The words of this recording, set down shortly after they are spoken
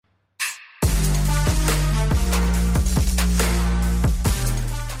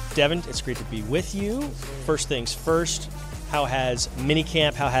Devin, it's great to be with you. First things first, how has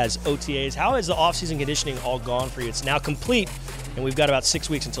minicamp, how has OTAs, how has the off-season conditioning all gone for you? It's now complete, and we've got about 6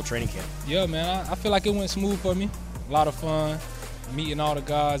 weeks until training camp. Yeah, man, I feel like it went smooth for me. A lot of fun, meeting all the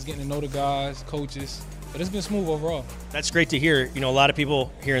guys, getting to know the guys, coaches. But it's been smooth overall. That's great to hear. You know, a lot of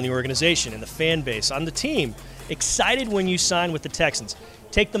people here in the organization and the fan base, on the team, excited when you signed with the Texans.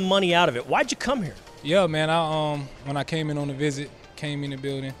 Take the money out of it. Why'd you come here? Yeah, man, when I came in on the visit, came in the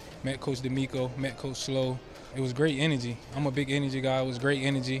building, met Coach D'Amico, met Coach Slow. It was great energy. I'm a big energy guy. It was great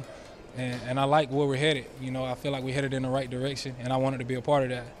energy, and I like where we're headed. You know, I feel like we're headed in the right direction, and I wanted to be a part of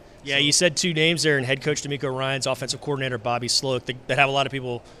that. Yeah, you said two names there, and head coach D'Amico Ryan's offensive coordinator Bobby Sloak that have a lot of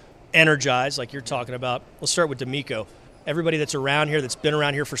people energized, like you're talking about. Let's start with D'Amico. Everybody that's around here, that's been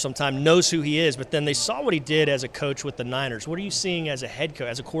around here for some time, knows who he is, but then they saw what he did as a coach with the Niners. What are you seeing as a head coach,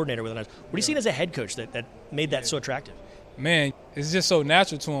 as a coordinator with the Niners? What are you seeing as a head coach that made that so attractive? Man, it's just so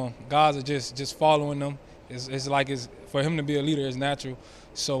natural to him. Guys are just following them. It's like for him to be a leader is natural.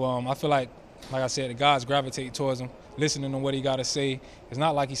 So I feel like I said, the guys gravitate towards him, listening to what he got to say. It's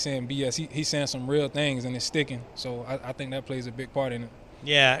not like he's saying BS. He's saying some real things, and it's sticking. So I think that plays a big part in it.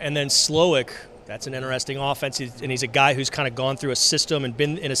 Yeah, and then Slowick, that's an interesting offense, and he's a guy who's kind of gone through a system and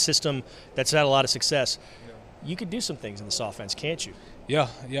been in a system that's had a lot of success. Yeah. You could do some things in this offense, can't you? Yeah,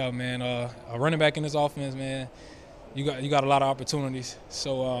 man. A running back in this offense, man, you got a lot of opportunities.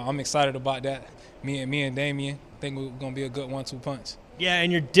 So I'm excited about that. Me and Damien, I think we're going to be a good 1-2 punch. Yeah,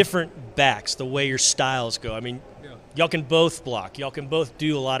 and you're different backs, the way your styles go. I mean, y'all can both block. Y'all can both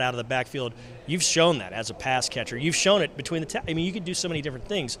do a lot out of the backfield. You've shown that as a pass catcher. You've shown it between the I mean, you can do so many different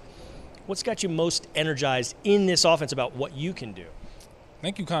things. What's got you most energized in this offense about what you can do? I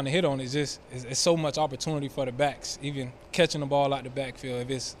think you kind of hit on it. It's so much opportunity for the backs, even catching the ball out the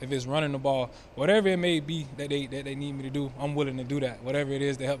backfield. If it's running the ball, whatever it may be that they need me to do, I'm willing to do that. Whatever it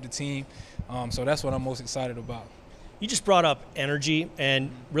is to help the team. So that's what I'm most excited about. You just brought up energy, and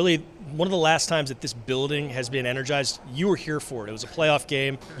really one of the last times that this building has been energized, you were here for it. It was a playoff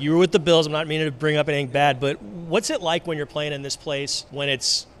game. You were with the Bills. I'm not meaning to bring up anything bad, but what's it like when you're playing in this place when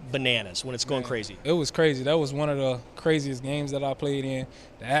it's bananas, when it's going crazy? It was crazy. That was one of the craziest games that I played in.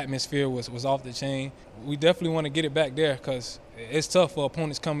 The atmosphere was off the chain. We definitely want to get it back there because it's tough for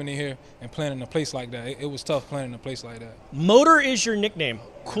opponents coming in here and playing in a place like that. It was tough playing in a place like that. Motor is your nickname.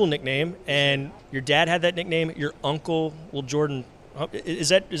 Cool nickname. And your dad had that nickname. Your uncle, Will Jordan, is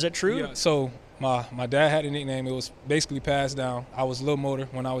that true? Yeah, so my dad had a nickname. It was basically passed down. I was Lil Motor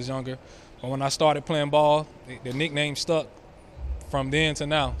when I was younger. But when I started playing ball, the nickname stuck from then to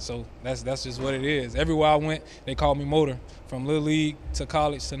now. So that's just what it is. Everywhere I went, they called me Motor, from Little League to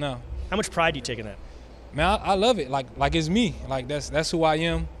college to now. How much pride do you take in that? Man, I love it. Like it's me. Like that's who I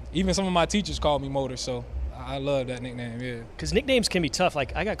am. Even some of my teachers call me Motor, so I love that nickname, yeah. Because nicknames can be tough.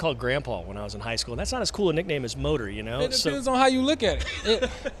 Like, I got called Grandpa when I was in high school, and that's not as cool a nickname as Motor, you know? It depends on how you look at it.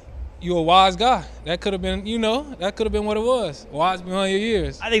 You're a wise guy. That could have been, that could have been what it was. Wise beyond your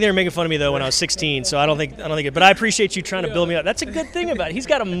years. I think they were making fun of me, though, when I was 16, so I don't think it. But I appreciate you trying to build me up. That's a good thing about it. He's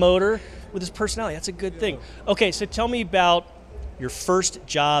got a motor with his personality. That's a good thing. Okay, so tell me about your first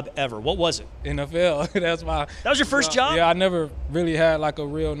job ever. What was it? NFL. That was your first job? Yeah, I never really had like a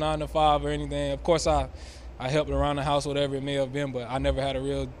real 9-to-5 or anything. Of course, I helped around the house, whatever it may have been, but I never had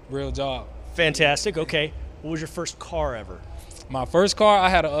a real job. Fantastic. Okay. What was your first car ever? My first car, I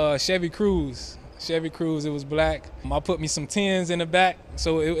had a Chevy Cruze. It was black. I put me some tins in the back,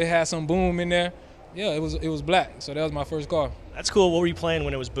 so it had some boom in there. Yeah, it was black, so that was my first car. That's cool. What were you playing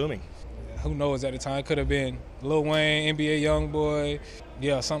when it was booming? Who knows at the time? It could have been Lil Wayne, NBA Youngboy,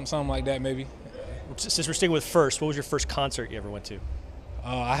 yeah, something like that maybe. Since we're sticking with first, what was your first concert you ever went to?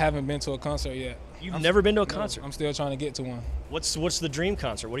 I haven't been to a concert yet. You've never been to a concert? I'm still trying to get to one. What's the dream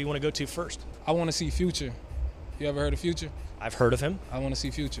concert? What do you want to go to first? I want to see Future. You ever heard of Future? I've heard of him. I want to see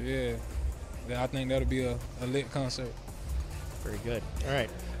Future, yeah. I think that'll be a lit concert. Very good. All right.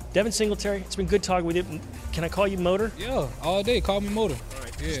 Devin Singletary, it's been good talking with you. Can I call you Motor? Yeah, all day. Call me Motor. All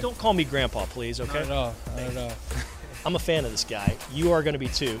right. Yeah. Just don't call me Grandpa, please, okay? Not at all. Not at all. I'm a fan of this guy. You are going to be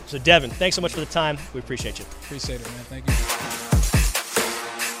too. So, Devin, thanks so much for the time. We appreciate you. Appreciate it, man. Thank you.